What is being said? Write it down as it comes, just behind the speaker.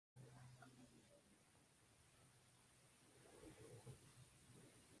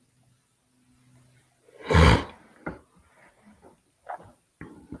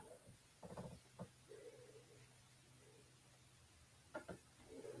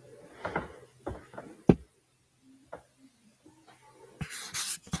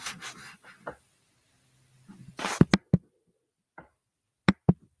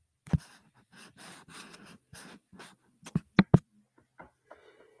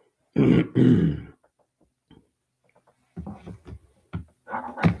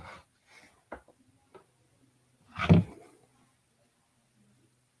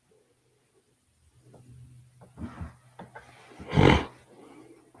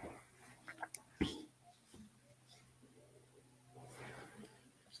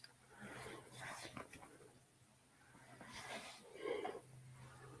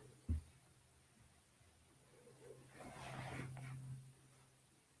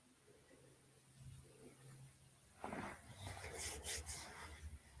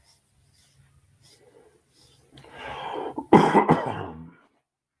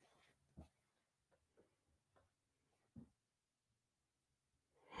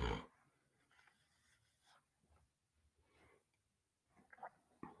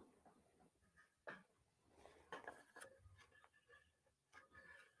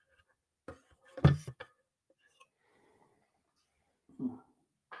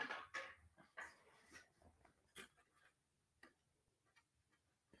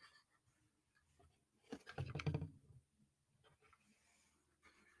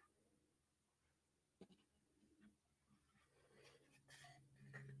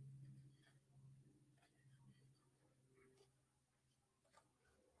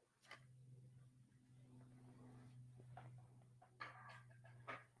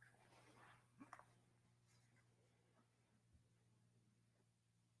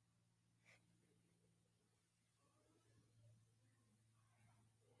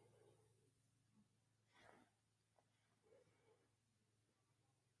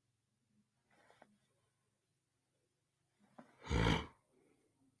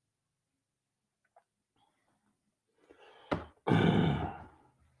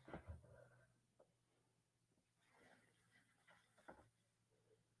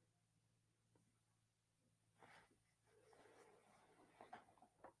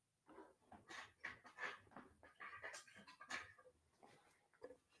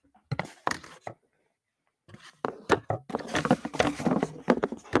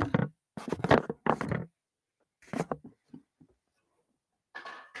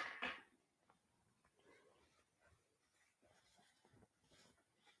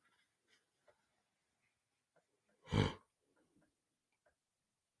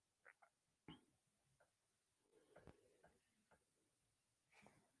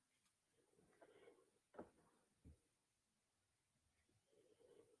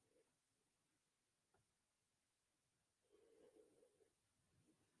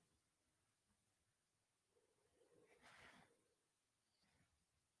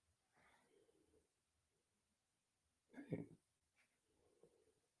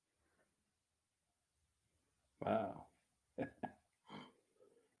Wow.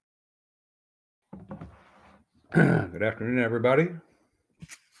 Good afternoon, everybody.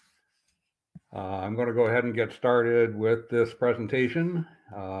 I'm going to go ahead and get started with this presentation.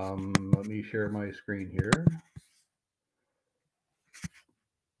 Let me share my screen here.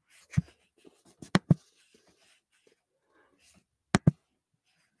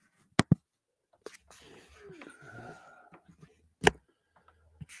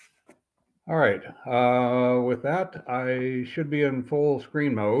 All right, with that, I should be in full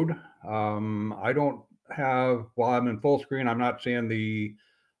screen mode. I don't have, while I'm in full screen, I'm not seeing the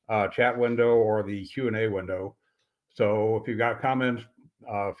chat window or the Q&A window. So if you've got comments,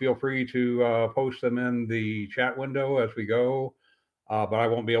 feel free to post them in the chat window as we go, but I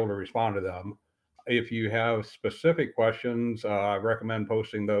won't be able to respond to them. If you have specific questions, I recommend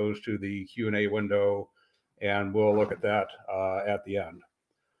posting those to the Q&A window, and we'll look at that at the end.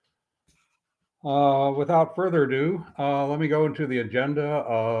 Without further ado, let me go into the agenda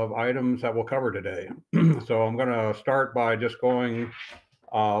of items that we'll cover today. So I'm going to start by just going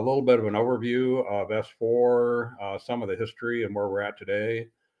a little bit of an overview of S4, some of the history and where we're at today.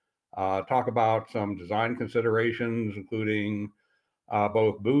 Talk about some design considerations, including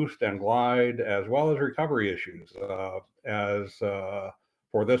both boost and glide, as well as recovery issues.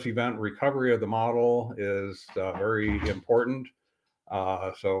 For this event, recovery of the model is very important.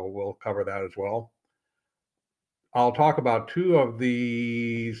 So we'll cover that as well. I'll talk about two of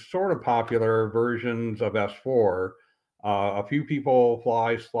the sort of popular versions of S4. A few people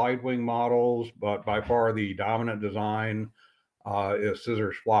fly slide wing models, but by far the dominant design is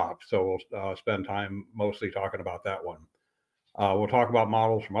scissor swap. So we'll spend time mostly talking about that one. We'll talk about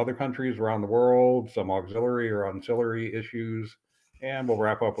models from other countries around the world, some auxiliary or ancillary issues, and we'll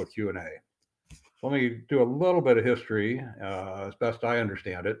wrap up with Q&A. Let me do a little bit of history as best I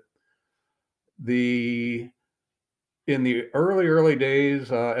understand it. In the early days,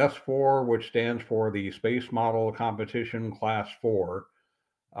 S4, which stands for the Space Model Competition Class 4,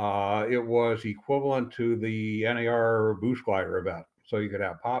 it was equivalent to the NAR boost glider event. So you could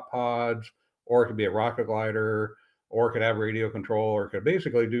have pop pods, or it could be a rocket glider, or it could have radio control, or it could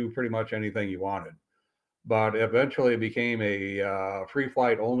basically do pretty much anything you wanted. But eventually it became a free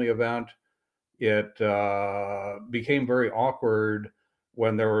flight only event. It became very awkward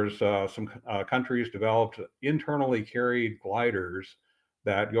when there was some countries developed internally carried gliders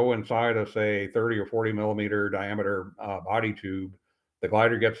that go inside of, say, 30 or 40 millimeter diameter body tube. The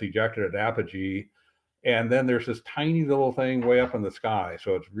glider gets ejected at apogee, and then there's this tiny little thing way up in the sky.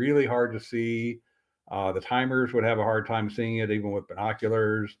 So it's really hard to see. The timers would have a hard time seeing it, even with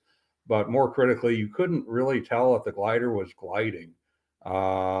binoculars. But more critically, you couldn't really tell if the glider was gliding.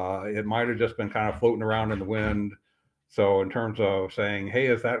 It might have just been kind of floating around in the wind. So in terms of saying, hey,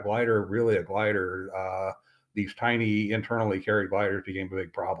 is that glider really a glider? These tiny internally carried gliders became a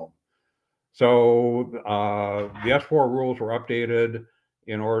big problem. So the S4 rules were updated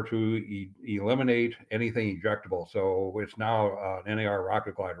in order to eliminate anything ejectable. So it's now an NAR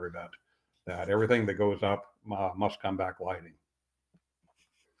rocket glider event that everything that goes up must come back gliding.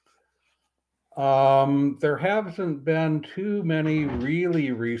 There hasn't been too many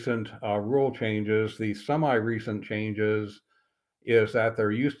really recent rule changes. The semi-recent changes is that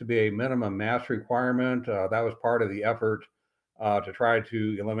there used to be a minimum mass requirement. That was part of the effort to try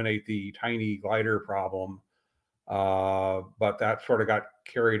to eliminate the tiny glider problem. But that sort of got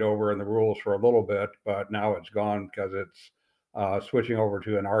carried over in the rules for a little bit, but now it's gone because it's switching over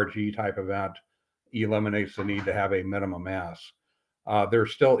to an RG type event eliminates the need to have a minimum mass. There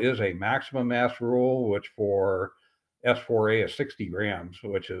still is a maximum mass rule, which for S4A is 60 grams,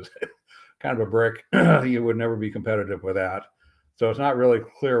 which is kind of a brick. You would never be competitive with that. So it's not really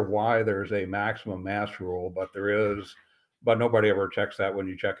clear why there's a maximum mass rule, but there is, but nobody ever checks that when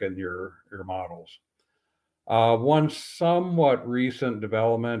you check in your models. One somewhat recent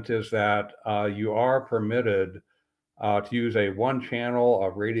development is that you are permitted to use a one channel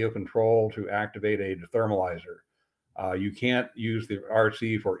of radio control to activate a dethermalizer. You can't use the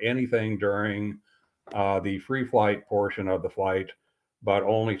RC for anything during the free flight portion of the flight, but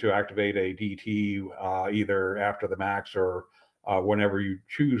only to activate a DT either after the max or whenever you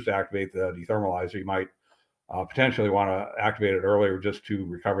choose to activate the dethermalizer. You might potentially want to activate it earlier just to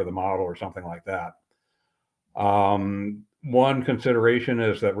recover the model or something like that. One consideration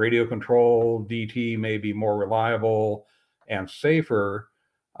is that radio control DT may be more reliable and safer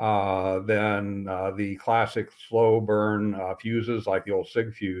than the classic slow burn fuses like the old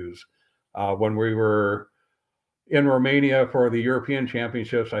SIG fuse. When we were in Romania for the European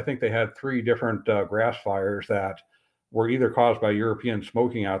Championships, I think they had 3 different grass fires that were either caused by European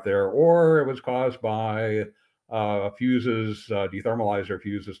smoking out there, or it was caused by fuses, dethermalizer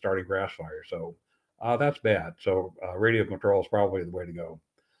fuses starting grass fire. So that's bad. So radio control is probably the way to go.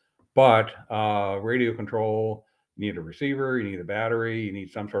 But radio control, you need a receiver, you need a battery, you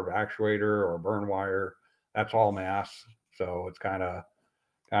need some sort of actuator or a burn wire. That's all mass. So it's kind of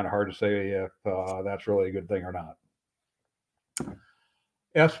hard to say if that's really a good thing or not.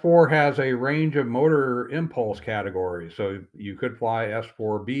 S4 has a range of motor impulse categories. So you could fly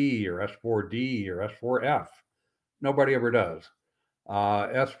S4B or S4D or S4F. Nobody ever does.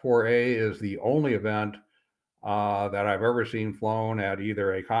 S4A is the only event that I've ever seen flown at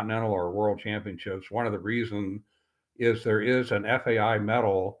either a continental or world championships. One of the reasons is there is an FAI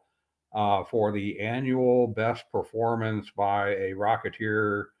medal for the annual best performance by a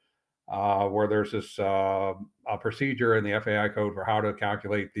Rocketeer, where there's this a procedure in the FAI code for how to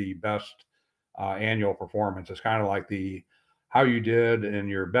calculate the best annual performance. It's kind of like how you did in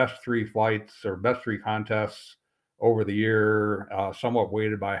your best 3 flights or best 3 contests over the year, somewhat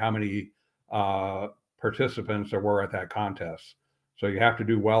weighted by how many participants there were at that contest. So you have to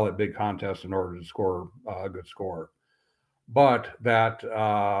do well at big contests in order to score a good score. But that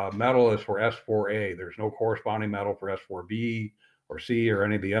medal is for S4A. There's no corresponding medal for S4B or C or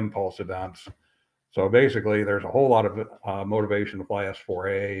any of the impulse events. So basically, there's a whole lot of motivation to fly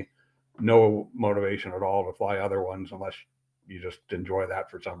S4A, no motivation at all to fly other ones unless you just enjoy that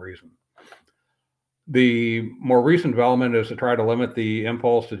for some reason. The more recent development is to try to limit the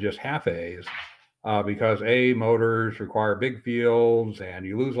impulse to just half A's because A motors require big fields and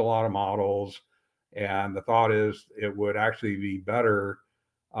you lose a lot of models. And the thought is it would actually be better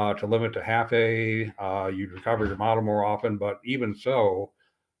to limit to half A. You'd recover your model more often, but even so,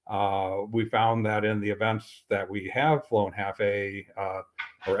 we found that in the events that we have flown half A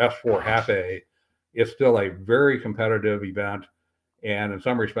or S4 half A, it's still a very competitive event. And in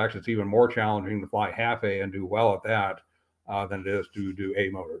some respects, it's even more challenging to fly half A and do well at that than it is to do A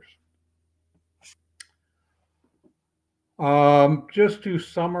motors. Just to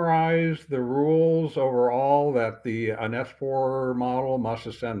summarize the rules overall, that an S4 model must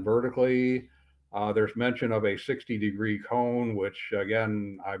ascend vertically. There's mention of a 60-degree cone, which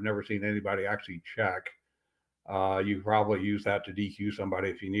again, I've never seen anybody actually check. You probably use that to DQ somebody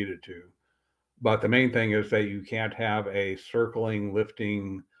if you needed to. But the main thing is that you can't have a circling,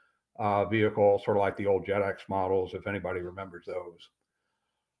 lifting vehicle, sort of like the old JetX models, if anybody remembers those.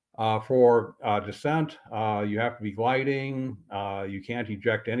 For descent, you have to be gliding. You can't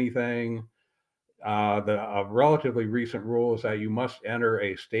eject anything. The relatively recent rule is that you must enter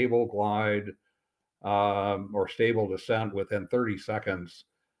a stable glide or stable descent within 30 seconds,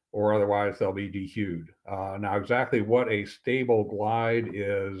 or otherwise they'll be DQ'd. Now, exactly what a stable glide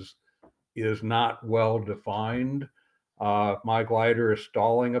is not well defined. If my glider is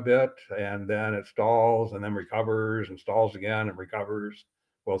stalling a bit and then it stalls and then recovers and stalls again and recovers,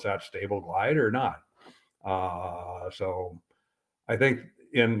 well, is that stable glide or not? So I think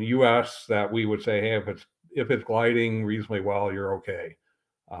in US that we would say, hey, if it's gliding reasonably well, you're okay.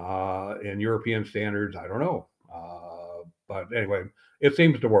 In European standards, I don't know. But anyway, it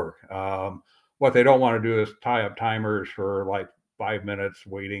seems to work. What they don't want to do is tie up timers for like 5 minutes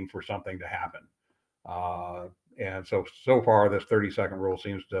waiting for something to happen. And so far, this 30-second rule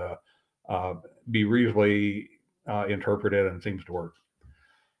seems to be reasonably interpreted and seems to work.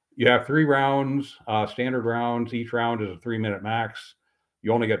 You have 3 rounds, standard rounds. Each round is a 3-minute max.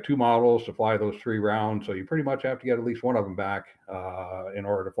 You only get 2 models to fly those 3 rounds, so you pretty much have to get at least one of them back in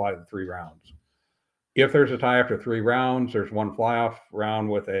order to fly the 3 rounds. If there's a tie after 3 rounds, there's one fly-off round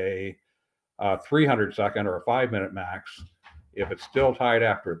with a 300-second or a 5-minute max. If it's still tied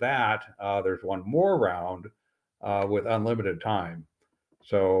after that, there's one more round with unlimited time.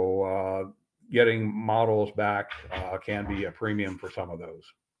 So getting models back can be a premium for some of those.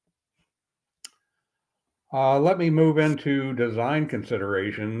 Let me move into design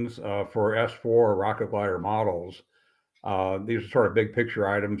considerations for S4 rocket glider models. These are sort of big picture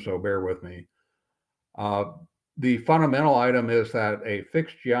items, so bear with me. The fundamental item is that a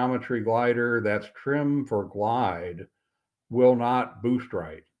fixed geometry glider that's trimmed for glide will not boost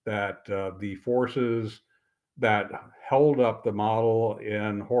right. That the forces that held up the model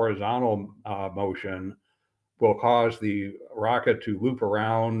in horizontal motion will cause the rocket to loop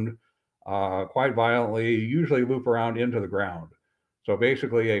around quite violently, usually loop around into the ground. So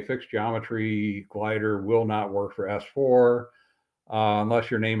basically, a fixed geometry glider will not work for S4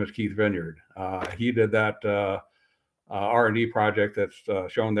 unless your name is Keith Vineyard. He did that R&D project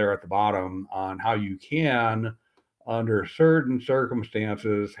that's shown there at the bottom on how you can, under certain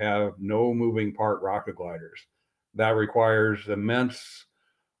circumstances, have no moving part rocket gliders. That requires immense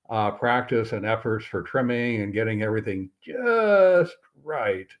practice and efforts for trimming and getting everything just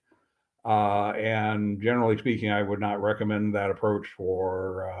right. And generally speaking, I would not recommend that approach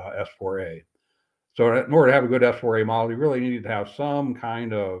for S4A. So in order to have a good S4A model, you really need to have some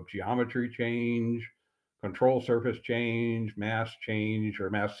kind of geometry change, control surface change, mass change, or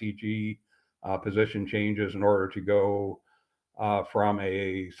mass CG position changes in order to go from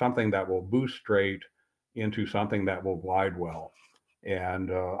something that will boost straight into something that will glide well. And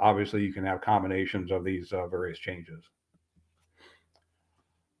obviously, you can have combinations of these various changes.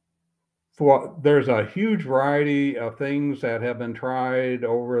 There's a huge variety of things that have been tried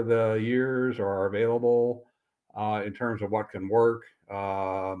over the years or are available in terms of what can work.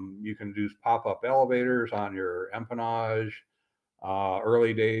 You can do pop-up elevators on your empennage.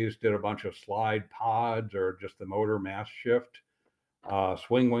 Early days did a bunch of slide pods or just the motor mass shift.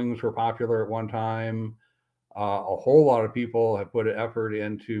 Swing wings were popular at one time. A whole lot of people have put effort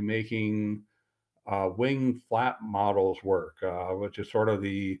into making wing flap models work, which is sort of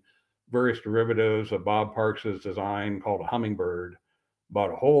the various derivatives of Bob Parks's design called a hummingbird. But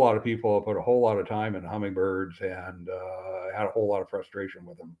a whole lot of people have put a whole lot of time in hummingbirds and had a whole lot of frustration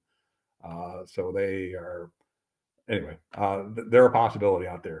with them. So they are, anyway, they're a possibility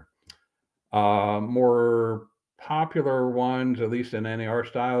out there. More popular ones, at least in NAR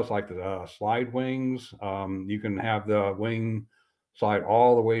styles, like the slide wings. You can have the wing slide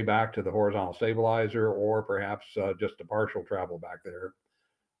all the way back to the horizontal stabilizer, or perhaps just a partial travel back there.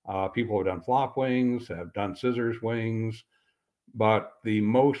 People have done flop wings, have done scissors wings, but the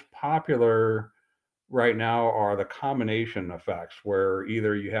most popular right now are the combination effects, where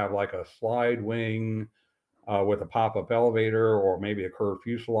either you have like a slide wing with a pop-up elevator, or maybe a curved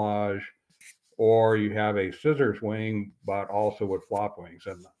fuselage, or you have a scissors wing, but also with flop wings.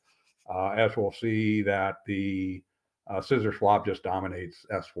 And as we'll see, that the scissors flop just dominates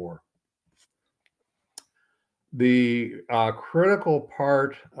S4. The critical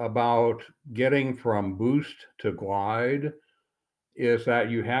part about getting from boost to glide is that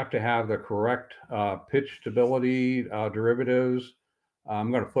you have to have the correct pitch stability derivatives.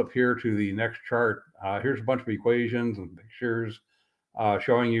 I'm going to flip here to the next chart. Here's a bunch of equations and pictures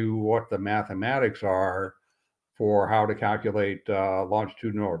showing you what the mathematics are for how to calculate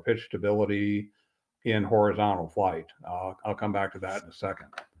longitudinal or pitch stability in horizontal flight. I'll come back to that in a second.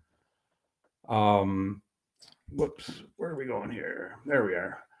 Whoops, where are we going here? There we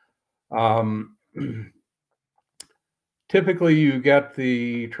are. Typically, you get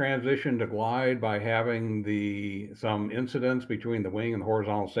the transition to glide by having some incidence between the wing and the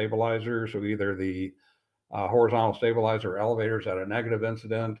horizontal stabilizer. So either the horizontal stabilizer elevators at a negative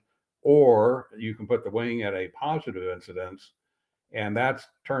incident, or you can put the wing at a positive incidence. And that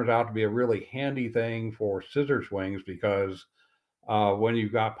turns out to be a really handy thing for scissor swings because when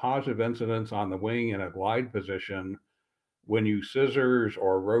you've got positive incidence on the wing in a glide position, when you scissors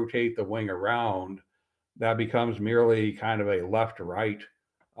or rotate the wing around, that becomes merely kind of a left-right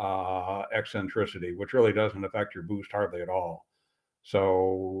eccentricity, which really doesn't affect your boost hardly at all.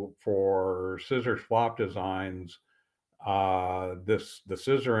 So for scissors flop designs, the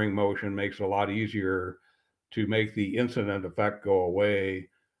scissoring motion makes it a lot easier to make the incident effect go away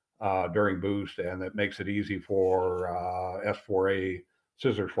during boost, and it makes it easy for S4A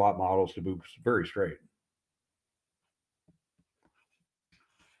scissor flop models to boost very straight.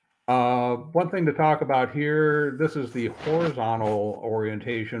 One thing to talk about here, this is the horizontal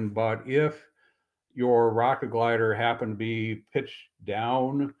orientation, but if your rocket glider happened to be pitched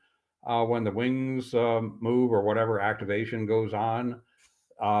down when the wings move or whatever activation goes on,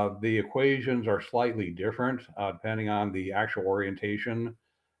 the equations are slightly different depending on the actual orientation.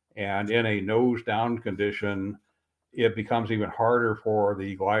 And in a nose down condition, it becomes even harder for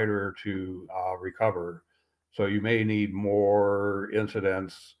the glider to recover. So you may need more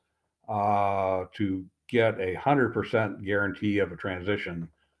incidence to get 100% guarantee of a transition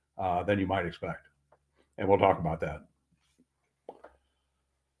than you might expect. And we'll talk about that.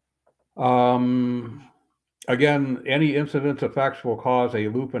 Again, any incidence effects will cause a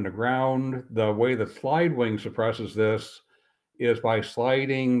loop in the ground. The way the slide wing suppresses this is by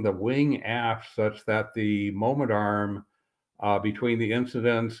sliding the wing aft such that the moment arm between the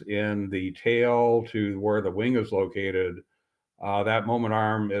incidence in the tail to where the wing is located, that moment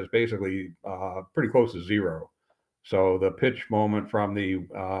arm is basically pretty close to zero. So the pitch moment from the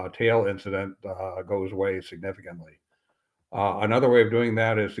tail incident goes away significantly. Another way of doing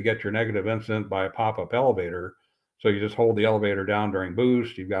that is to get your negative incident by a pop-up elevator. So you just hold the elevator down during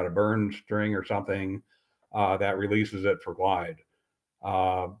boost. You've got a burn string or something that releases it for glide.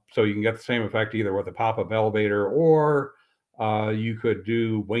 So you can get the same effect either with a pop-up elevator, or you could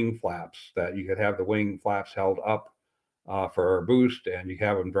do wing flaps, that you could have the wing flaps held up for boost and you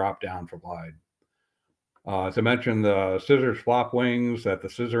have them drop down for glide. As I mentioned, the scissors flop wings, that the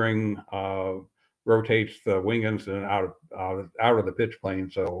scissoring rotates the wing incident out of the pitch plane.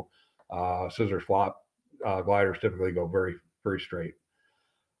 So scissors flop gliders typically go very, very straight.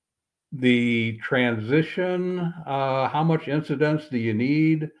 The transition, how much incidence do you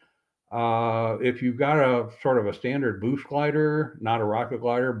need? If you've got a sort of a standard boost glider, not a rocket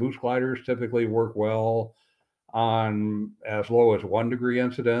glider, boost gliders typically work well on as low as 1 degree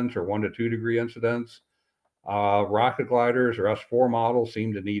incidence or 1 to 2 degree incidence. Rocket gliders or S4 models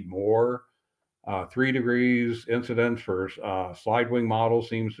seem to need more. 3 degrees incidence for slide wing models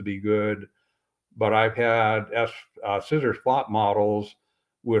seems to be good, but I've had scissors flop models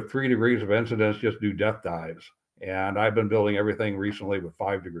with 3 degrees of incidence just do death dives, and I've been building everything recently with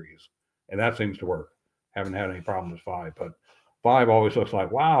 5 degrees, and that seems to work. Haven't had any problems with 5, but 5 always looks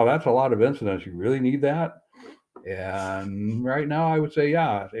like, wow, that's a lot of incidence. You really need that? And right now, I would say,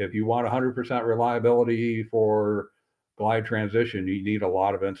 yeah, if you want 100% reliability for glide transition, you need a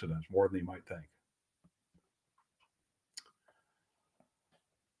lot of incidence, more than you might think.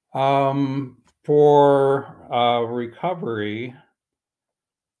 For recovery,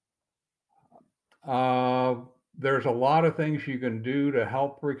 there's a lot of things you can do to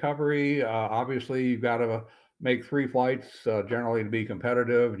help recovery. Obviously, you've got to make 3 flights generally to be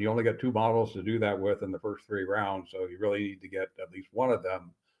competitive, and you only get 2 models to do that with in the first 3 rounds. So you really need to get at least one of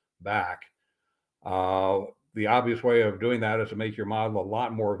them back. The obvious way of doing that is to make your model a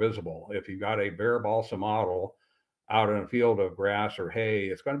lot more visible. If you've got a bare balsa model out in a field of grass or hay,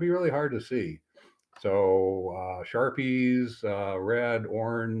 it's going to be really hard to see. So Sharpies, red,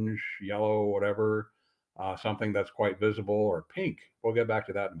 orange, yellow, whatever, something that's quite visible, or pink. We'll get back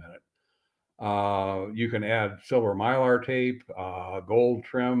to that in a minute. You can add silver mylar tape, gold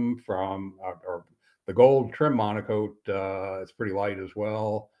trim from, or The gold trim monocoat is pretty light as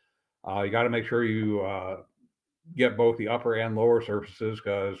well. You got to make sure you get both the upper and lower surfaces,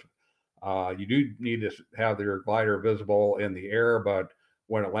 because you do need to have your glider visible in the air, but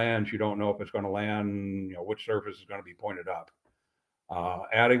when it lands, you don't know if it's going to land, which surface is going to be pointed up.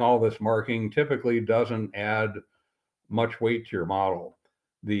 Adding all this marking typically doesn't add much weight to your model.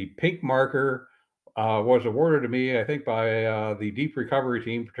 The pink marker was awarded to me, I think, by the deep recovery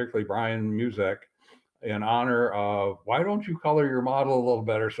team, particularly Brian Musick, in honor of, why don't you color your model a little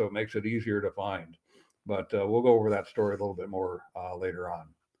better so it makes it easier to find? But we'll go over that story a little bit more later on.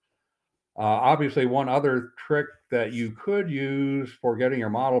 Obviously, one other trick that you could use for getting your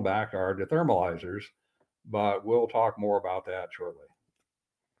model back are dethermalizers, but we'll talk more about that shortly.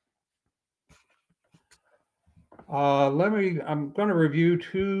 I'm going to review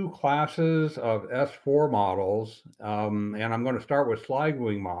two classes of S4 models, and I'm going to start with slide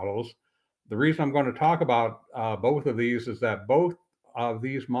wing models. The reason I'm going to talk about both of these is that both of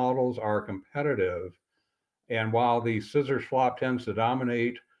these models are competitive, and while the scissor flop tends to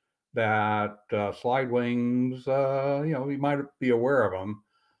dominate, that slide wings, you might be aware of them.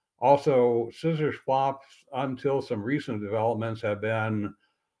 Also, scissor flops, until some recent developments, have been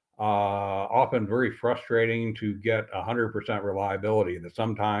often very frustrating to get 100% reliability. That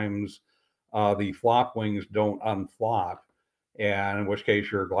sometimes the flop wings don't unflop, and in which case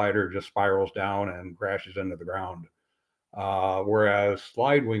your glider just spirals down and crashes into the ground. Whereas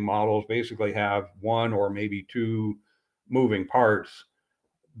slide wing models basically have one or maybe two moving parts.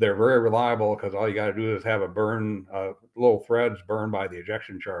 They're very reliable because all you got to do is have little threads burned by the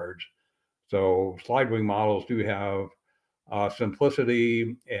ejection charge. So slide wing models do have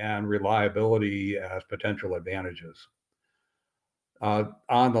simplicity and reliability as potential advantages.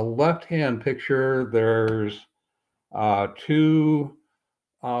 On the left-hand picture, there's two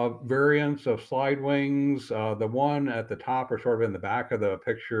variants of slide wings. The one at the top, or sort of in the back of the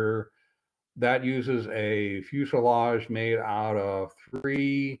picture, that uses a fuselage made out of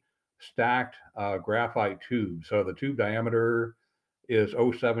 3 stacked graphite tubes. So the tube diameter is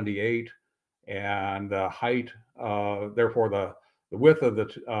 0.78, and the height, therefore the width of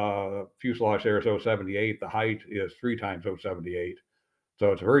the fuselage there is 0.78. The height is 3 times 0.78.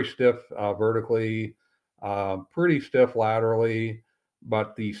 So it's very stiff vertically, pretty stiff laterally,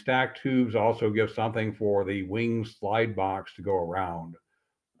 but the stacked tubes also give something for the wing slide box to go around.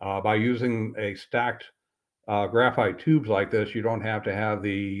 By using a stacked graphite tubes like this, you don't have to have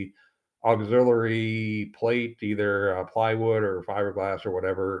the auxiliary plate, either plywood or fiberglass or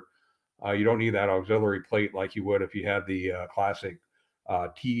whatever. You don't need that auxiliary plate like you would if you had the classic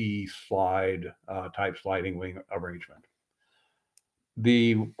T-slide type sliding wing arrangement.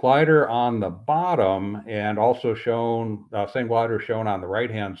 The glider on the bottom, and also shown, same glider shown on the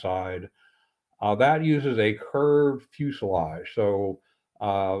right-hand side, that uses a curved fuselage. So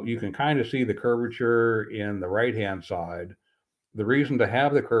you can kind of see the curvature in the right-hand side. The reason to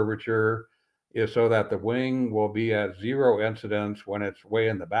have the curvature is so that the wing will be at 0 incidence when it's way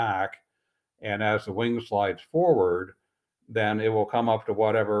in the back, and as the wing slides forward, then it will come up to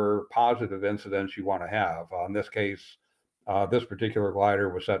whatever positive incidence you want to have. In this case, this particular glider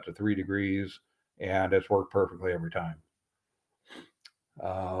was set to 3 degrees, and it's worked perfectly every time.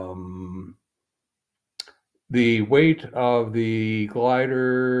 The weight of the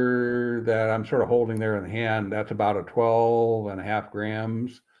glider that I'm sort of holding there in the hand, that's about a 12.5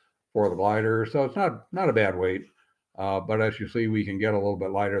 grams for the glider. So it's not a bad weight, but as you see, we can get a little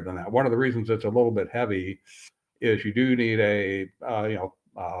bit lighter than that. One of the reasons it's a little bit heavy is you do need a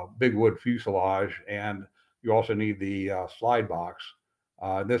big wood fuselage, and you also need the slide box.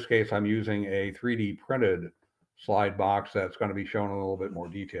 In this case, I'm using a 3D printed slide box that's going to be shown in a little bit more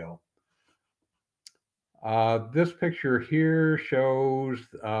detail. This picture here shows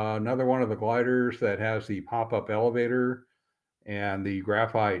another one of the gliders that has the pop-up elevator and the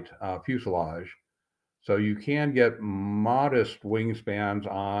graphite fuselage. So you can get modest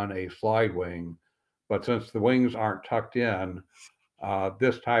wingspans on a slide wing, but since the wings aren't tucked in,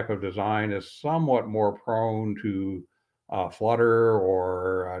 this type of design is somewhat more prone to flutter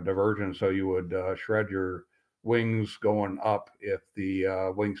or divergence. So you would shred your wings going up if the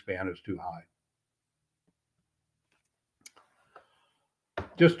wingspan is too high.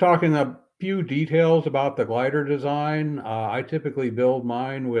 Just talking a few details about the glider design. I typically build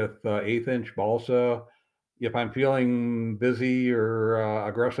mine with 1/8-inch balsa. If I'm feeling busy or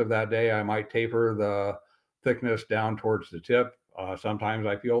aggressive that day, I might taper the thickness down towards the tip. Sometimes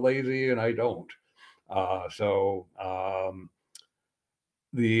I feel lazy and I don't.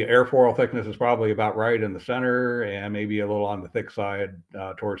 The airfoil thickness is probably about right in the center, and maybe a little on the thick side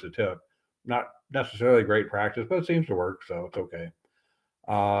towards the tip. not necessarily great practice, but it seems to work, so it's okay.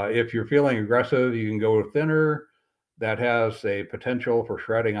 If you're feeling aggressive, you can go thinner. That has a potential for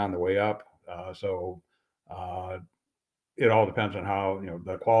shredding on the way up. So it all depends on how,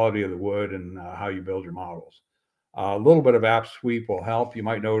 the quality of the wood and how you build your models. A little bit of app sweep will help. You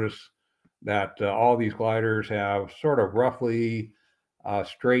might notice that all these gliders have sort of roughly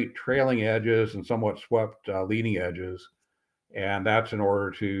straight trailing edges and somewhat swept leading edges. And that's in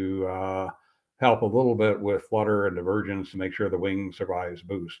order to help a little bit with flutter and divergence to make sure the wing survives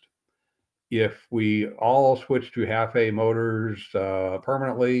boost. If we all switch to half-A motors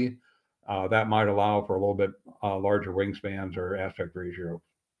permanently, that might allow for a little bit larger wingspans or aspect ratio.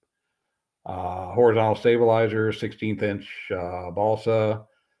 Horizontal stabilizer, 16th inch balsa,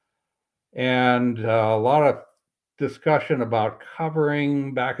 and a lot of discussion about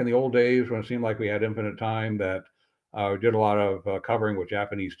covering back in the old days when it seemed like we had infinite time, that we did a lot of covering with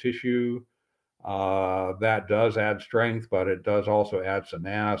Japanese tissue. That does add strength, but it does also add some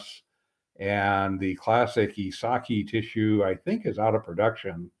mass. And the classic Isaki tissue, I think, is out of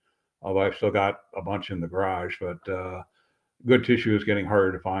production, although I've still got a bunch in the garage, but good tissue is getting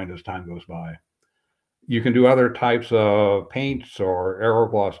harder to find as time goes by. You can do other types of paints or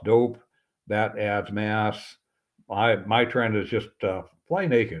aerogloss dope. That adds mass. My trend is just fly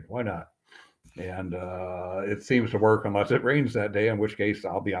naked. Why not? And it seems to work unless it rains that day, in which case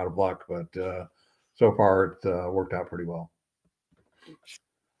I'll be out of luck. But so far, it's worked out pretty well.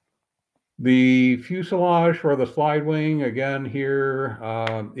 The fuselage for the slide wing, again here,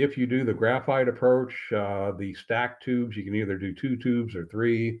 if you do the graphite approach, the stacked tubes, you can either do 2 tubes or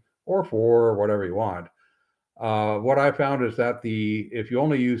 3 or 4 or whatever you want. What I found is that if you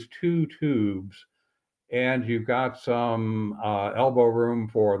only use 2 tubes and you've got some elbow room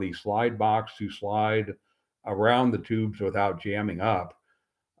for the slide box to slide around the tubes without jamming up,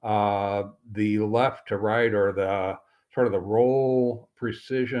 the left to right, or the sort of the roll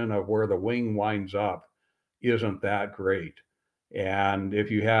precision of where the wing winds up, isn't that great. And if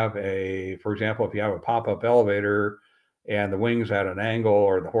you have for example, if you have a pop-up elevator and the wing's at an angle,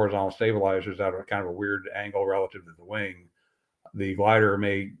 or the horizontal stabilizer's at a kind of a weird angle relative to the wing, the glider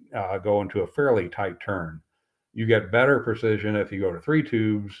may go into a fairly tight turn. You get better precision if you go to 3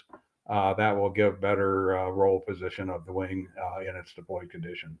 tubes. That will give better roll position of the wing in its deployed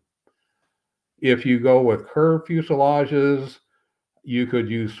condition. If you go with curved fuselages, you could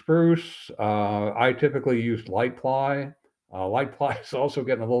use spruce. I typically use light ply. Light ply is also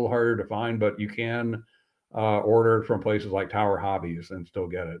getting a little harder to find, but you can order it from places like Tower Hobbies and still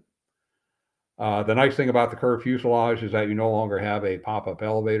get it. The nice thing about the curved fuselage is that you no longer have a pop-up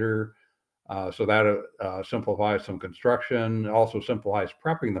elevator, so that simplifies some construction. It also simplifies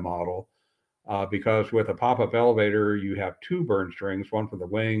prepping the model, because with a pop-up elevator, you have 2 burn strings, one for the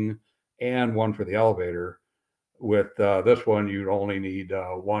wing and one for the elevator. With this one, you'd only need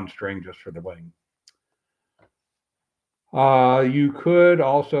 1 string just for the wing. You could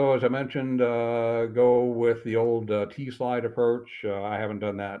also, as I mentioned, go with the old T-slide approach. I haven't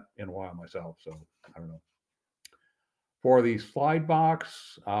done that in a while myself, so I don't know. For the slide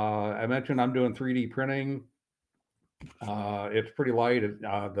box, I mentioned I'm doing 3D printing. It's pretty light.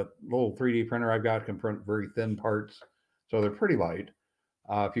 The little 3D printer I've got can print very thin parts, so they're pretty light.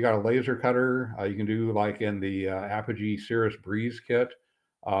 If you got a laser cutter, you can do like in the Apogee Cirrus Breeze kit.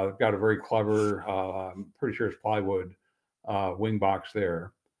 They've got a very clever, I'm pretty sure it's plywood wing box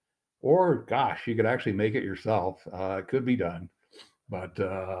there. Or, gosh, you could actually make it yourself. It could be done, but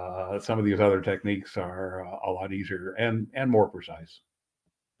some of these other techniques are a lot easier and more precise.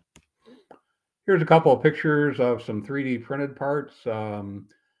 Here's a couple of pictures of some 3D printed parts.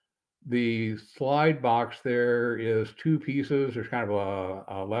 The slide box there is 2 pieces. There's kind of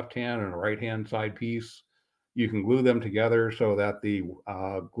a left-hand and a right-hand side piece. You can glue them together so that the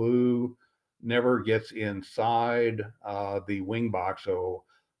glue never gets inside the wing box. So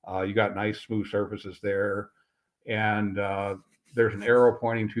you got nice smooth surfaces there. And there's an arrow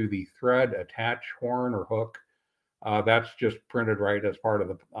pointing to the thread attach horn or hook. That's just printed right as part of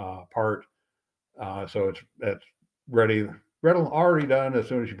the part. So it's ready, already done as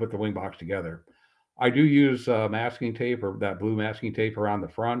soon as you put the wing box together. I do use masking tape, or that blue masking tape around the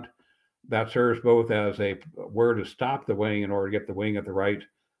front. That serves both as where to stop the wing in order to get the wing at the right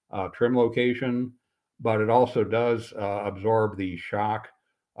trim location, but it also does absorb the shock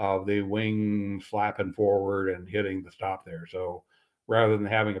of the wing slapping forward and hitting the stop there. So rather than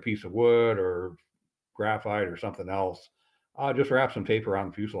having a piece of wood or graphite or something else, just wrap some tape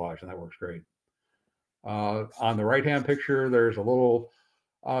around the fuselage and that works great. On the right-hand picture, there's a little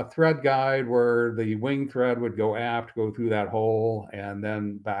thread guide where the wing thread would go aft, go through that hole, and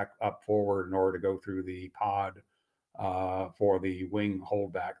then back up forward in order to go through the pod for the wing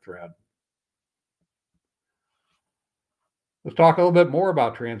holdback thread. Let's talk a little bit more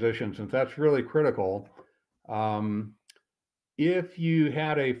about transition, since that's really critical. If you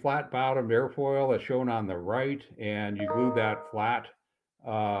had a flat bottomed airfoil that's shown on the right, and you glued that flat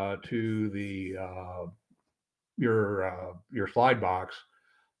to the your slide box,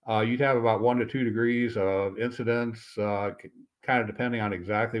 you'd have about 1 to 2 degrees of incidence, kind of depending on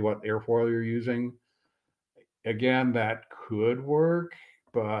exactly what airfoil you're using. Again, that could work,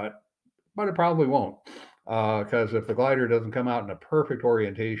 but it probably won't, because if the glider doesn't come out in a perfect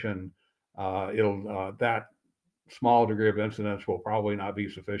orientation, that small degree of incidence will probably not be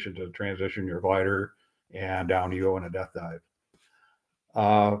sufficient to transition your glider, and down you go in a death dive.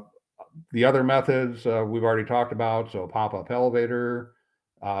 The other methods we've already talked about, so pop-up elevator,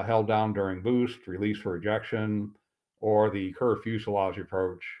 held down during boost, release for ejection, or the curved fuselage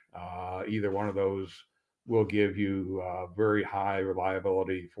approach. Either one of those will give you very high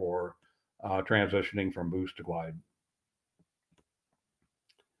reliability for transitioning from boost to glide.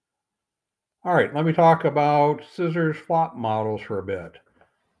 All right, let me talk about scissors flop models for a bit.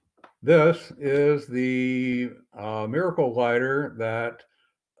 This is the Miracle glider that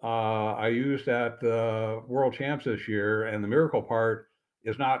I used at the World Champs this year, and the miracle part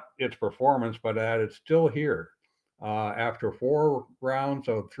is not its performance, but that it's still here. After 4 rounds,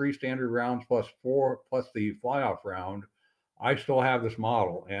 so 3 standard rounds plus the fly-off round, I still have this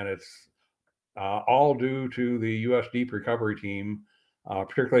model, and it's all due to the U.S. Deep Recovery team,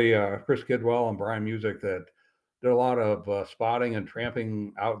 particularly Chris Kidwell and Brian Music, that did a lot of spotting and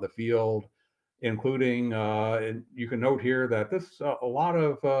tramping out in the field, including, and you can note here that this is a lot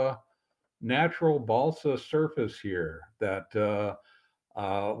of natural balsa surface here. That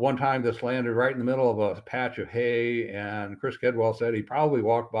one time this landed right in the middle of a patch of hay, and Chris Kidwell said he probably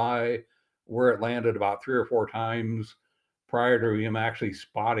walked by where it landed about 3 or 4 times prior to him actually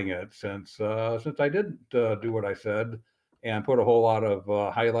spotting it, since I didn't do what I said and put a whole lot of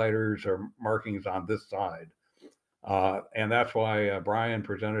highlighters or markings on this side. And that's why Brian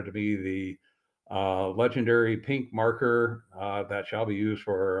presented to me the legendary pink marker that shall be used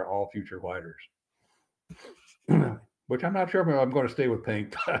for all future gliders. Which I'm not sure if I'm going to stay with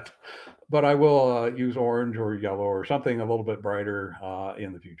pink, but I will use orange or yellow or something a little bit brighter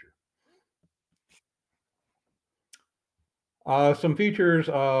in the future. Some features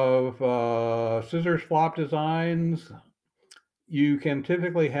of scissors flop designs. You can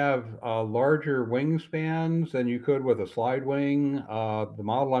typically have larger wingspans than you could with a slide wing. The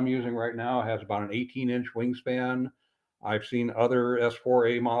model I'm using right now has about an 18-inch wingspan. I've seen other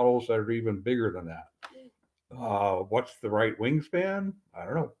S4A models that are even bigger than that. What's the right wingspan? I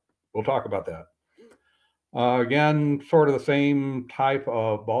don't know. We'll talk about that. Again, sort of the same type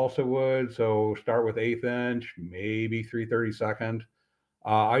of balsa wood. So start with 1/8 inch, maybe 3/32.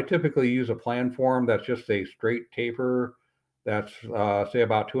 I typically use a planform that's just a straight taper. That's say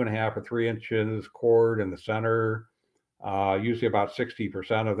about 2.5 or 3 inches cord in the center. Usually about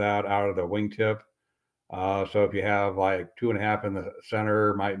 60% of that out of the wingtip. So if you have like 2.5 in the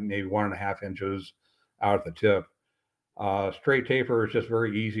center, maybe 1.5 inches out at the tip. Straight taper is just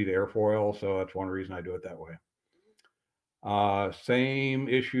very easy to airfoil, so that's one reason I do it that way. Same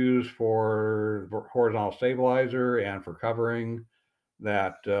issues for horizontal stabilizer and for covering.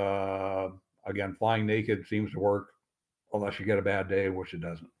 That again, flying naked seems to work unless you get a bad day, which it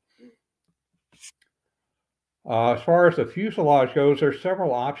doesn't. As far as the fuselage goes, there's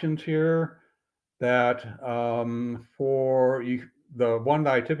several options here. That the one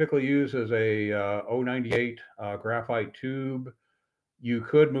that I typically use is a 098 graphite tube. You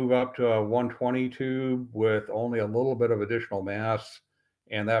could move up to a 120 tube with only a little bit of additional mass,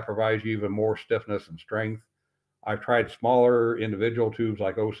 and that provides you even more stiffness and strength. I've tried smaller individual tubes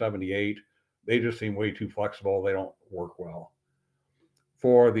like 078. They just seem way too flexible. They don't work well.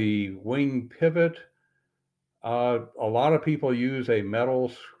 For the wing pivot, a lot of people use a metal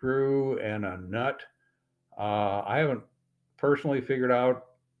screw and a nut. I haven't personally figured out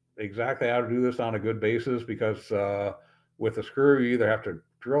exactly how to do this on a good basis, because with a screw, you either have to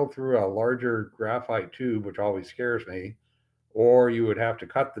drill through a larger graphite tube, which always scares me, or you would have to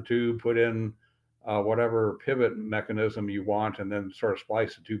cut the tube, put in whatever pivot mechanism you want, and then sort of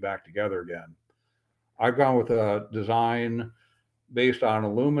splice the two back together again. I've gone with a design based on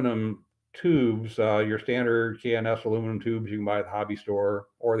aluminum tubes, your standard KNS aluminum tubes you can buy at the hobby store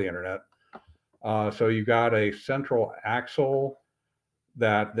or the internet. So you've got a central axle,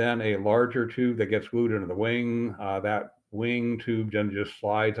 that then a larger tube that gets glued into the wing. That wing tube then just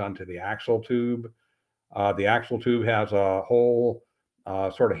slides onto the axle tube. The axle tube has a hole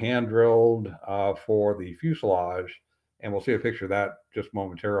sort of hand drilled for the fuselage, and we'll see a picture of that just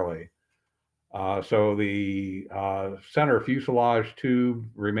momentarily. So the center fuselage tube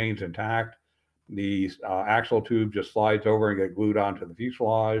remains intact. The axle tube just slides over and get glued onto the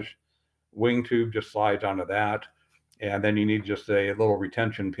fuselage. Wing tube just slides onto that. And then you need just a little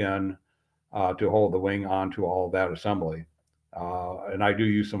retention pin to hold the wing onto all of that assembly. And I do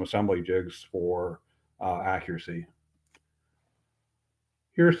use some assembly jigs for accuracy.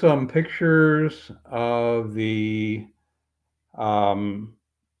 Here's some pictures of the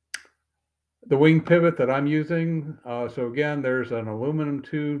wing pivot that I'm using. So again, there's an aluminum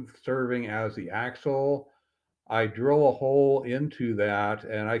tube serving as the axle. I drill a hole into that,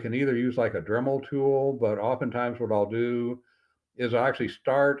 and I can either use like a Dremel tool, but oftentimes what I'll do is I actually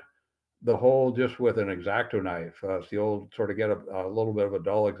start the hole just with an X-Acto knife. It's the old sort of get a little bit of a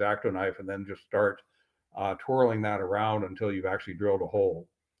dull X-Acto knife and then just start twirling that around until you've actually drilled a hole.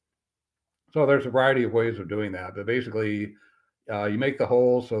 So there's a variety of ways of doing that, but basically you make the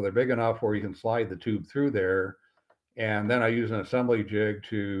holes so they're big enough where you can slide the tube through there. And then I use an assembly jig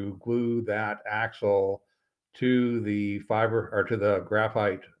to glue that axle to the fiber or to the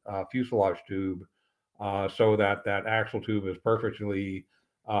graphite fuselage tube so that that axle tube is perfectly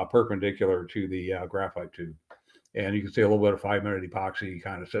perpendicular to the graphite tube. And you can see a little bit of 5-minute epoxy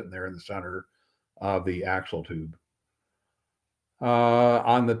kind of sitting there in the center of the axle tube.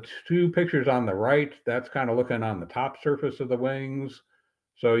 On the two pictures on the right, that's kind of looking on the top surface of the wings.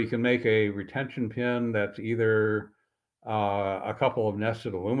 So you can make a retention pin that's either a couple of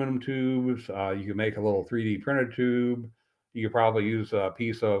nested aluminum tubes. You can make a little 3D printed tube. You could probably use a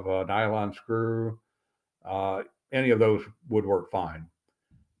piece of nylon screw. Any of those would work fine.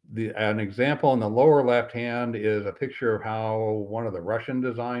 An example in the lower left hand is a picture of how one of the Russian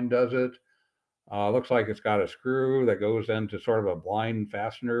design does it. Looks like it's got a screw that goes into sort of a blind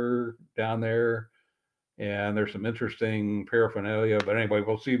fastener down there. And there's some interesting paraphernalia. But anyway,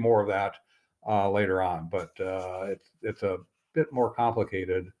 we'll see more of that later on. But it's a bit more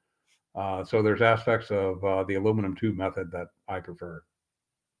complicated. So there's aspects of the aluminum tube method that I prefer.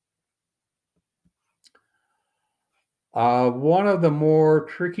 One of the more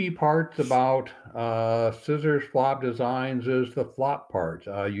tricky parts about scissors flop designs is the flop part.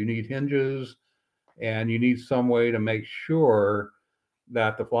 You need hinges, and you need some way to make sure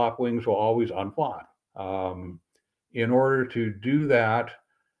that the flop wings will always unflop. In order to do that,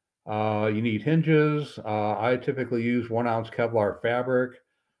 you need hinges. I typically use 1 ounce Kevlar fabric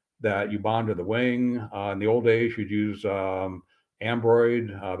that you bond to the wing. In the old days, you'd use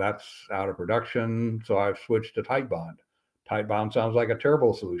Ambroid. That's out of production, so I've switched to Titebond. Titebond sounds like a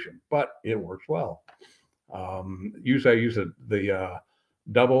terrible solution, but it works well. Usually I use the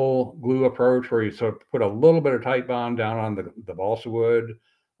double glue approach where you sort of put a little bit of Titebond down on the balsa wood,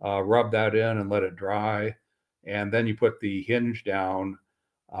 rub that in and let it dry. And then you put the hinge down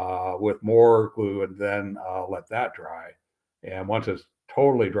with more glue and then let that dry. And once it's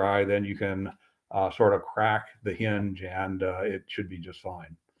totally dry, then you can sort of crack the hinge and it should be just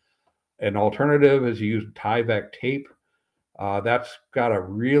fine. An alternative is you use Tyvek tape. That's got a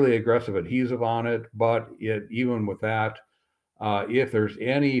really aggressive adhesive on it, but even with that, if there's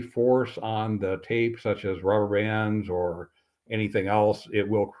any force on the tape, such as rubber bands or anything else, it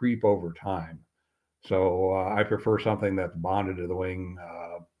will creep over time. So I prefer something that's bonded to the wing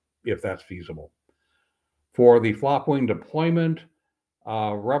if that's feasible. For the flop wing deployment,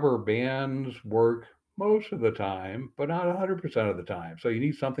 rubber bands work most of the time, but not 100% of the time. So you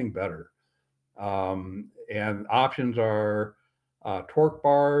need something better. And options are torque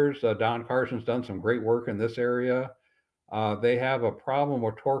bars. Don Carson's done some great work in this area. They have a problem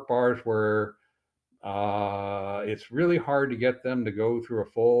with torque bars where it's really hard to get them to go through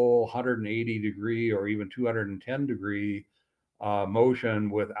a full 180 degree or even 210 degree motion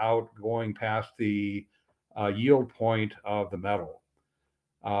without going past the yield point of the metal.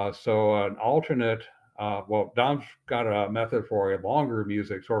 So an alternate, well, Don's got a method for a longer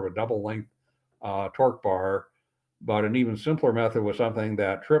music, sort of a double length torque bar, but an even simpler method was something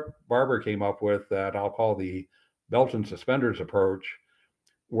that Trip Barber came up with that I'll call the belt and suspenders approach,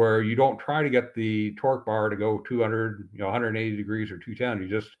 where you don't try to get the torque bar to go 200, 180 degrees or 210. You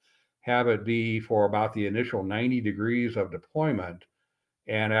just have it be for about the initial 90 degrees of deployment.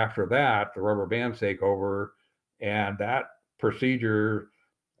 And after that, the rubber bands take over. And that procedure,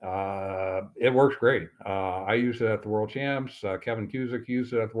 it works great. I use it at the World Champs. Kevin Cusick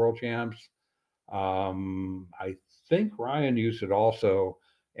used it at the World Champs. I think Ryan used it also.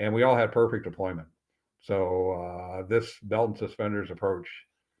 And we all had perfect deployment. So this belt and suspenders approach,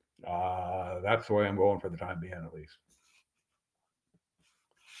 that's the way I'm going for the time being, at least.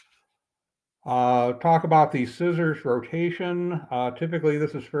 Talk about the scissors rotation. Typically,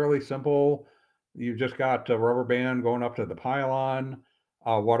 this is fairly simple. You've just got a rubber band going up to the pylon.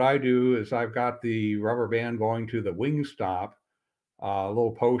 What I do is I've got the rubber band going to the wing stop, a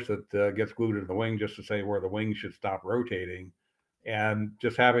little post that gets glued to the wing just to say where the wing should stop rotating. And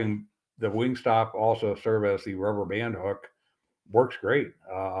just having the wing stop also serve as the rubber band hook works great.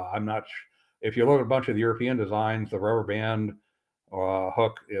 I'm not if you look at a bunch of the European designs, the rubber band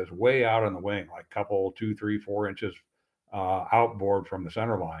hook is way out on the wing, like a couple, 2, 3, 4 inches outboard from the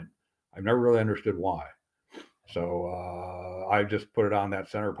center line. I've never really understood why. So I just put it on that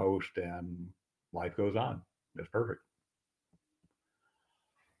center post and life goes on. It's perfect.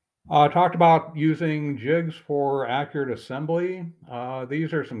 Talked about using jigs for accurate assembly.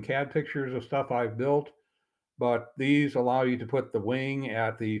 These are some CAD pictures of stuff I've built, but these allow you to put the wing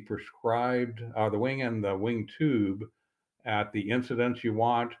at the prescribed, the wing and the wing tube at the incidence you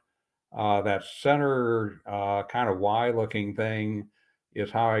want. That center kind of Y looking thing is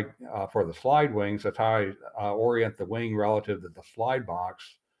how I, for the slide wings, that's how I orient the wing relative to the slide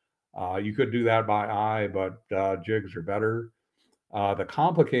box. You could do that by eye, but jigs are better. The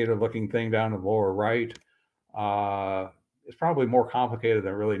complicated looking thing down in the lower right is probably more complicated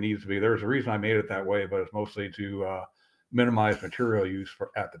than it really needs to be. There's a reason I made it that way, but it's mostly to minimize material use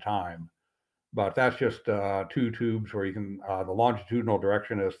at the time. But that's just 2 tubes where you can, the longitudinal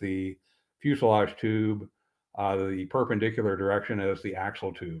direction is the fuselage tube, the perpendicular direction is the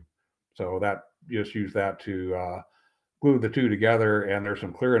axle tube. So that just use that to glue the two together, and there's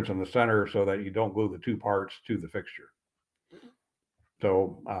some clearance in the center so that you don't glue the two parts to the fixture.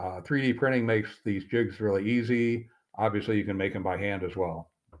 So 3D printing makes these jigs really easy. Obviously, you can make them by hand as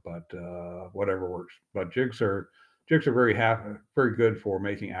well, but whatever works. But jigs are very good for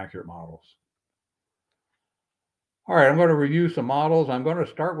making accurate models. All right, I'm going to review some models. I'm going to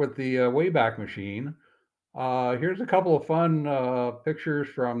start with the Wayback Machine. Here's a couple of fun pictures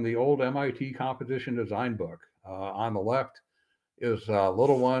from the old MIT composition design book. On the left is a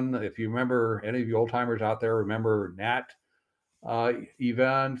little one. If you remember, any of you old timers out there remember NAT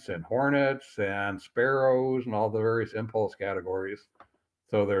events and Hornets and Sparrows and all the various impulse categories.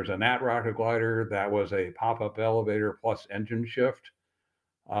 So there's a NAR Rocket glider that was a pop-up elevator plus engine shift.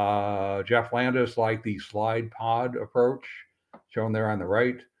 Jeff Landis liked the slide pod approach, shown there on the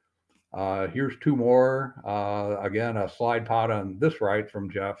right. Here's 2 more. Again, a slide pod on this right from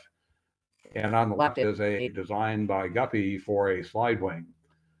Jeff. And on the left is a design by Guppy for a slide wing.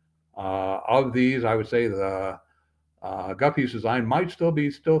 Of these, I would say the Guppy's design might still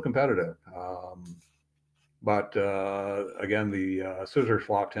be competitive. But again, the scissor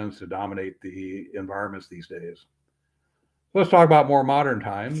swap tends to dominate the environments these days. Let's talk about more modern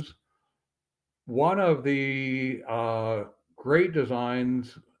times. One of the great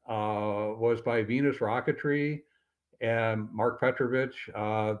designs was by Venus Rocketry and Mark Petrovich.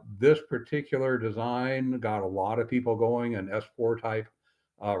 This particular design got a lot of people going in S4 type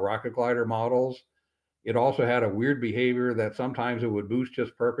rocket glider models. It also had a weird behavior that sometimes it would boost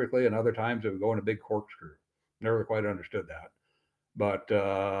just perfectly and other times it would go in a big corkscrew. Never quite understood that. But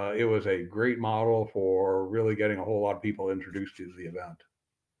it was a great model for really getting a whole lot of people introduced to the event.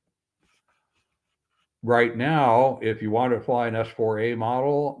 Right now, if you want to fly an S4A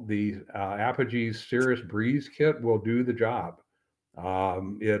model, the Apogee Cirrus Breeze kit will do the job.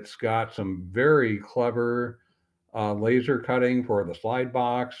 It's got some very clever laser cutting for the slide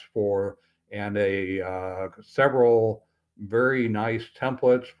box and several very nice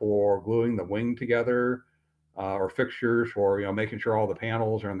templates for gluing the wing together. Or fixtures for making sure all the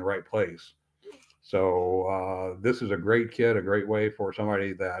panels are in the right place. So this is a great kit, a great way for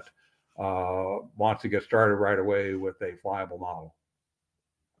somebody that wants to get started right away with a flyable model.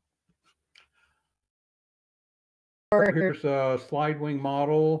 Here's a slide wing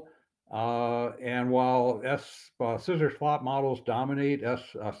model, and while scissor swap models dominate,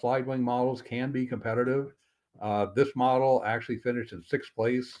 slide wing models can be competitive. This model actually finished in 6th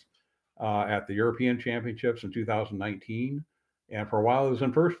place at the European Championships in 2019, and for a while it was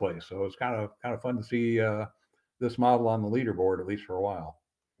in 1st place. So it's kind of fun to see this model on the leaderboard, at least for a while.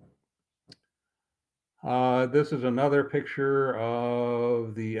 This is another picture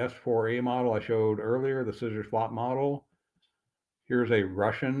of the S4A model I showed earlier, the scissor swap model. Here's a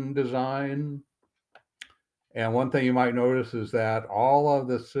Russian design. And one thing you might notice is that all of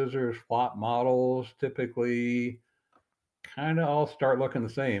the scissor swap models typically kind of all start looking the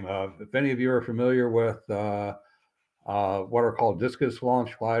same. If any of you are familiar with what are called discus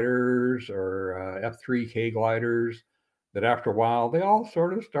launch gliders or F3K gliders, that after a while, they all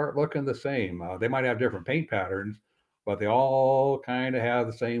sort of start looking the same. They might have different paint patterns, but they all kind of have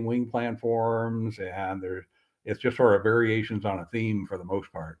the same wing plan forms, and it's just sort of variations on a theme for the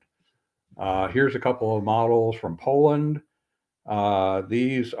most part. Here's a couple of models from Poland.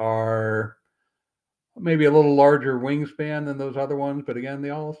 These are maybe a little larger wingspan than those other ones, but again,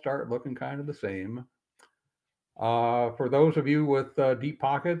 they all start looking kind of the same. For those of you with deep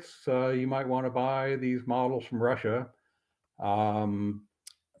pockets, you might want to buy these models from Russia.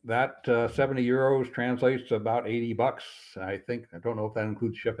 That 70 euros translates to about 80 bucks, I think. I don't know if that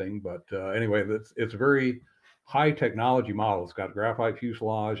includes shipping, but anyway, it's a very high technology model. It's got graphite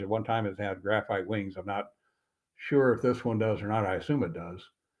fuselage. At one time, it had graphite wings. I'm not sure if this one does or not. I assume it does.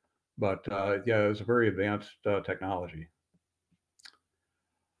 But yeah, it's a very advanced technology.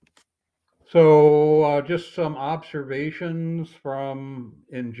 So just some observations from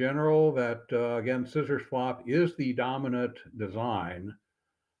in general that, again, scissor flop is the dominant design.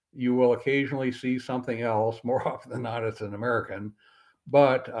 You will occasionally see something else. More often than not, it's an American.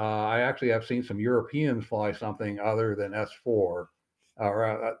 But I actually have seen some Europeans fly something other than S4, or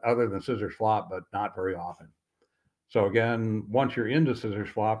other than scissors flop, but not very often. So again, once you're into scissors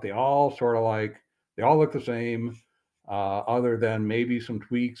flop, they all look the same, other than maybe some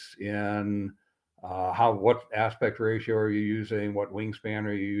tweaks in what aspect ratio are you using, what wingspan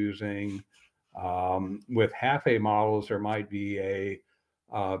are you using. With FAI models, there might be a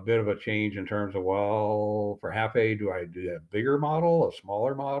bit of a change in terms of, well, for FAI, do I do a bigger model, a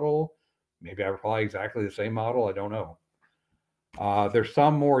smaller model? Maybe I fly exactly the same model. I don't know. There's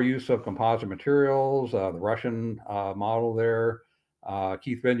some more use of composite materials. The Russian model there,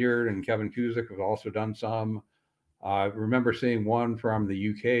 Keith Vineyard and Kevin Cusick have also done some. I remember seeing one from the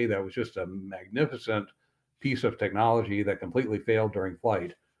UK that was just a magnificent piece of technology that completely failed during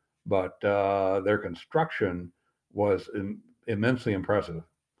flight, but their construction was immensely impressive.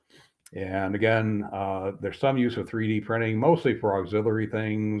 And again, there's some use of 3D printing, mostly for auxiliary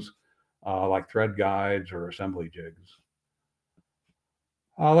things like thread guides or assembly jigs.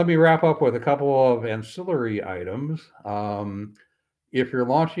 Let me wrap up with a couple of ancillary items. If you're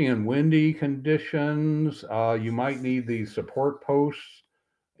launching in windy conditions, you might need these support posts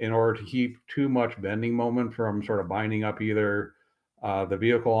in order to keep too much bending moment from sort of binding up either the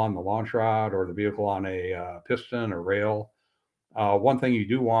vehicle on the launch rod or the vehicle on a piston or rail. One thing you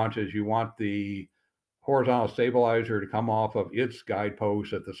do want is you want the horizontal stabilizer to come off of its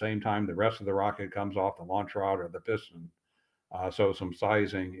guidepost at the same time the rest of the rocket comes off the launch rod or the piston. So some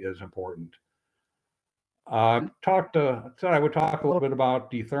sizing is important. Said I would talk a little bit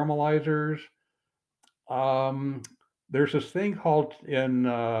about dethermalizers. There's this thing called in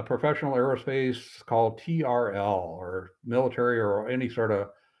professional aerospace called TRL, or military or any sort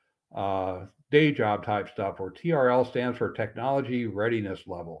of day job type stuff, where TRL stands for Technology Readiness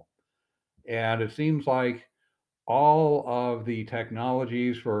Level. And it seems like all of the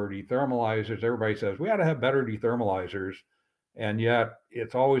technologies for dethermalizers, everybody says we ought to have better dethermalizers. And yet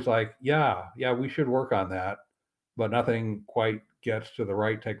it's always like, yeah, we should work on that, but nothing quite gets to the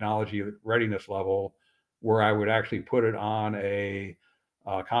right technology readiness level where I would actually put it on a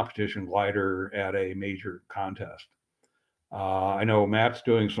competition glider at a major contest. I know Matt's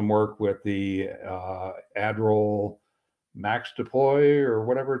doing some work with the Admiral Max Deploy or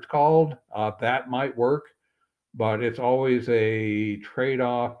whatever it's called. That might work, but it's always a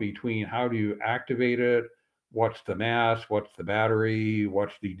trade-off between how do you activate it, what's the mass, what's the battery,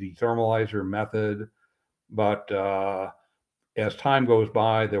 what's the dethermalizer method. But as time goes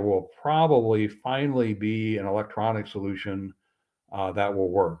by, there will probably finally be an electronic solution that will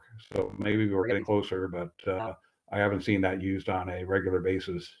work. So maybe we're getting closer, but I haven't seen that used on a regular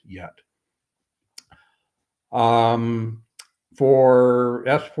basis yet. For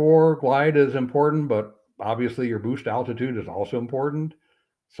S4, glide is important, but obviously your boost altitude is also important.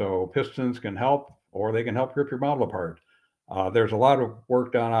 So pistons can help, or they can help rip your model apart. There's a lot of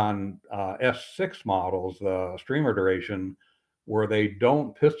work done on S6 models, the streamer duration, where they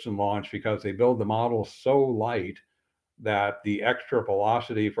don't piston launch because they build the model so light that the extra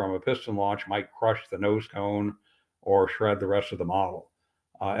velocity from a piston launch might crush the nose cone or shred the rest of the model.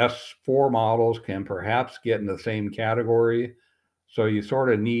 S4 models can perhaps get in the same category, so you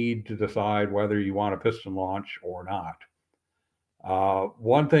sort of need to decide whether you want a piston launch or not.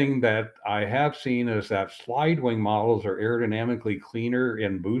 One thing that I have seen is that slide wing models are aerodynamically cleaner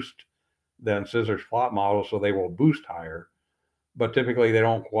in boost than scissors flop models, so they will boost higher, but typically they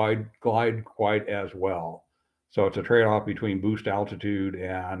don't glide quite as well. So it's a trade-off between boost altitude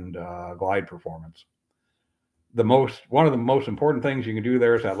and glide performance. one of the most important things you can do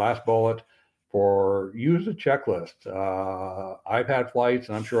there is that last bullet for use a checklist. I've had flights,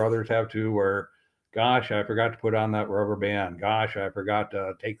 and I'm sure others have too, where, gosh, I forgot to put on that rubber band. Gosh, I forgot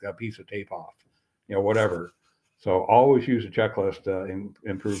to take that piece of tape off, whatever. So always use a checklist to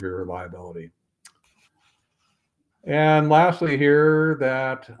improve your reliability. And lastly here,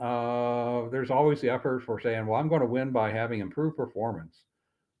 that there's always the effort for saying, well, I'm going to win by having improved performance.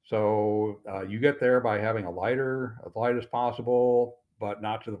 So you get there by having as light as possible, but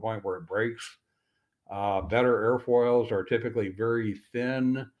not to the point where it breaks. Better airfoils are typically very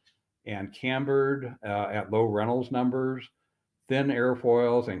thin and cambered at low Reynolds numbers. Thin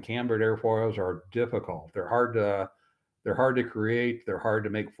airfoils and cambered airfoils are difficult. They're hard to create. They're hard to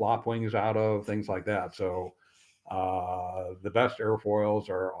make flop wings out of, things like that. So the best airfoils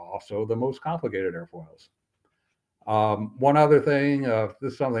are also the most complicated airfoils. One other thing,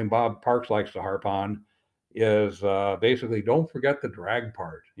 this is something Bob Parks likes to harp on, is basically don't forget the drag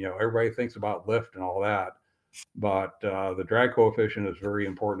part. Everybody thinks about lift and all that, but the drag coefficient is very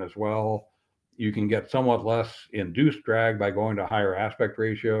important as well. You can get somewhat less induced drag by going to higher aspect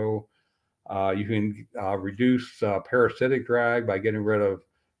ratio. You can reduce parasitic drag by getting rid of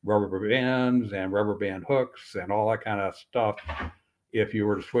rubber bands and rubber band hooks and all that kind of stuff if you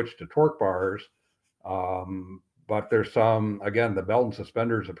were to switch to torque bars. But there's again, the belt and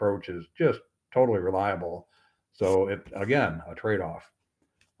suspenders approach is just totally reliable. So again, a trade-off.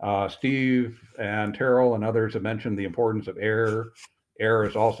 Steve and Terrell and others have mentioned the importance of air. Air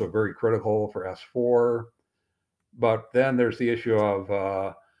is also very critical for S4. But then there's the issue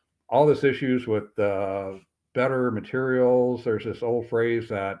of all this issues with better materials. There's this old phrase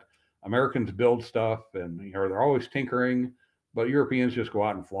that Americans build stuff and they're always tinkering, but Europeans just go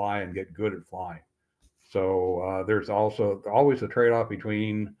out and fly and get good at flying. So there's also always a trade-off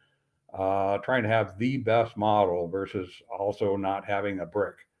between trying to have the best model versus also not having a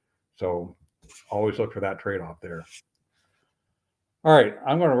brick. So always look for that trade-off there. All right,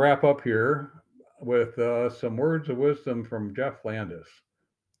 I'm going to wrap up here with some words of wisdom from Jeff Landis,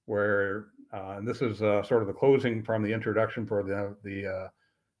 where and this is sort of the closing from the introduction for the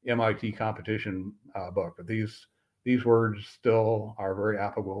MIT competition book. But these words still are very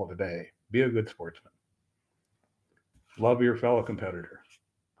applicable today. Be a good sportsman. Love your fellow competitor.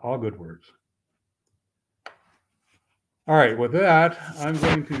 All good words. All right, with that, I'm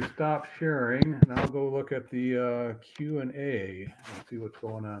going to stop sharing, and I'll go look at the Q&A and see what's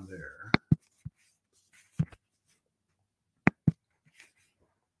going on there.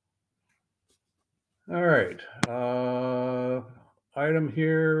 All right. Item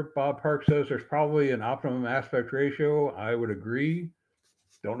here, Bob Park says there's probably an optimum aspect ratio. I would agree.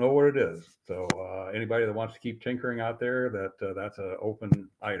 Don't know what it is. So anybody that wants to keep tinkering out there, that's an open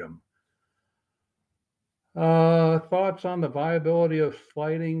item. Thoughts on the viability of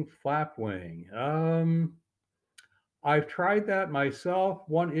sliding flap wing? I've tried that myself.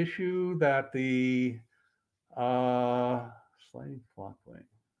 One issue that the sliding flap wing.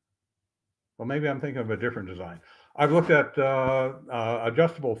 Well, maybe I'm thinking of a different design. I've looked at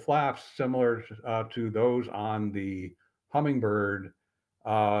adjustable flaps similar to those on the Hummingbird.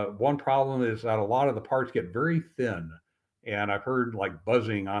 One problem is that a lot of the parts get very thin, and I've heard like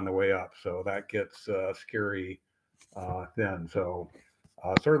buzzing on the way up, so that gets scary thin. So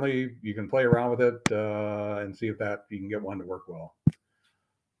certainly you can play around with it and see if you can get one to work well.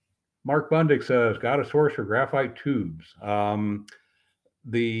 Mark Bundick says, got a source for graphite tubes.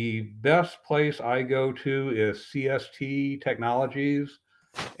 The best place I go to is CST Technologies.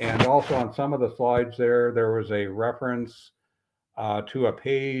 And also on some of the slides there was a reference to a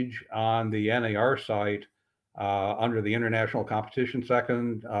page on the NAR site under the international competition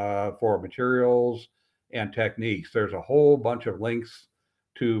section for materials and techniques. There's a whole bunch of links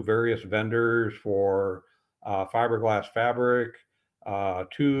to various vendors for fiberglass fabric,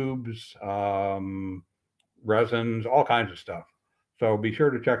 tubes, resins, all kinds of stuff. So be sure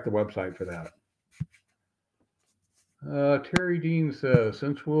to check the website for that. Terry Dean says,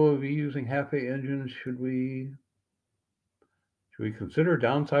 since we'll be using half-A engines, should we consider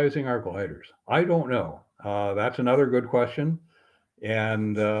downsizing our gliders? I don't know. That's another good question.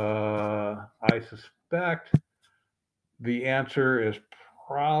 And I suspect the answer is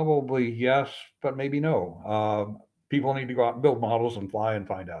probably yes, but maybe no. People need to go out and build models and fly and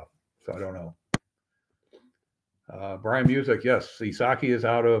find out. So I don't know. Brian Music, yes, the Isaki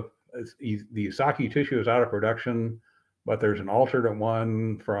tissue is out of production, but there's an alternate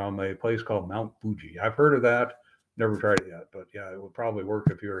one from a place called Mount Fuji. I've heard of that, never tried it yet, but yeah, it would probably work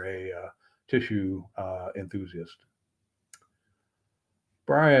if you're a tissue enthusiast.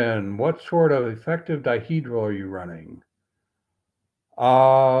 Brian, what sort of effective dihedral are you running?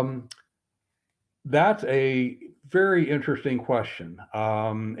 That's a very interesting question.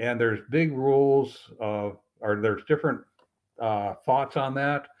 And there's big rules or there's different thoughts on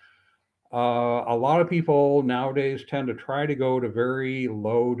that. A lot of people nowadays tend to try to go to very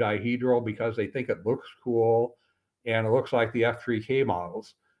low dihedral because they think it looks cool and it looks like the F3K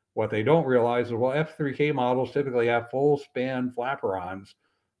models. What they don't realize is, well, F3K models typically have full span flaperons,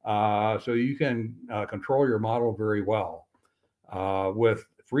 so you can control your model very well. With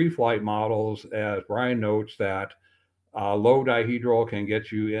free flight models, as Brian notes, that low dihedral can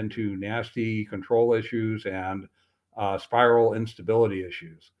get you into nasty control issues and spiral instability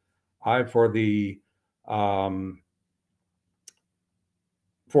issues. For the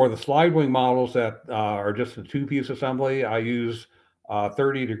slide wing models that are just a two-piece assembly, I use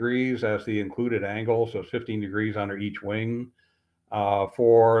 30 degrees as the included angle, so 15 degrees under each wing.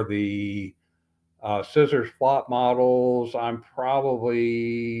 For the scissors flop models, I'm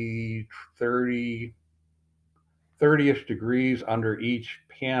probably 30-ish degrees under each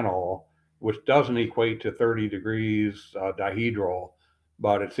panel, which doesn't equate to 30 degrees dihedral,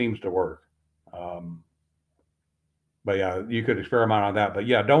 but it seems to work. But yeah, you could experiment on that. But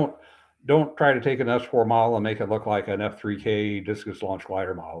yeah, don't try to take an S4 model and make it look like an F3K discus launch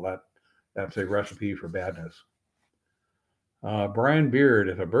glider model. That's a recipe for badness. Brian Beard,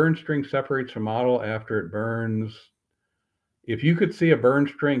 if a burn string separates from model after it burns, if you could see a burn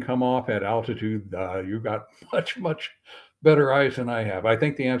string come off at altitude, you've got much better eyes than I have. I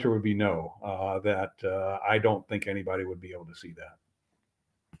think the answer would be no, I don't think anybody would be able to see that.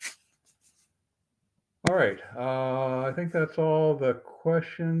 All right, I think that's all the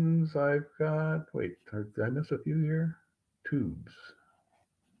questions I've got. Wait, did I miss a few here? Tubes.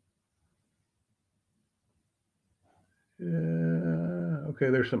 Yeah, okay,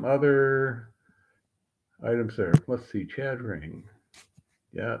 there's some other items there. Let's see, Chad Ring.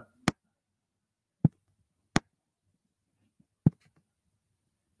 Yeah.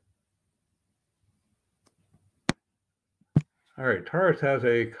 All right, Taurus has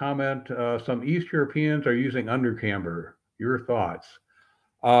a comment. Some East Europeans are using undercamber. Your thoughts?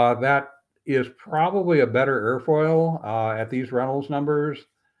 That is probably a better airfoil at these Reynolds numbers,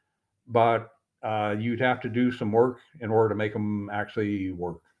 but you'd have to do some work in order to make them actually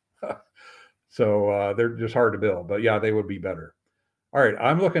work. So they're just hard to build, but yeah, they would be better. All right,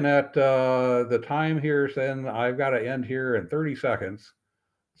 I'm looking at the time here, saying I've got to end here in 30 seconds.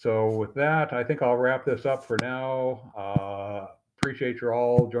 So with that, I think I'll wrap this up for now. Appreciate you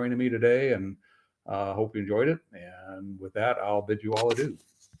all joining me today, and hope you enjoyed it. And with that, I'll bid you all adieu.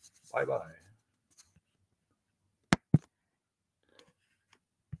 Bye-bye.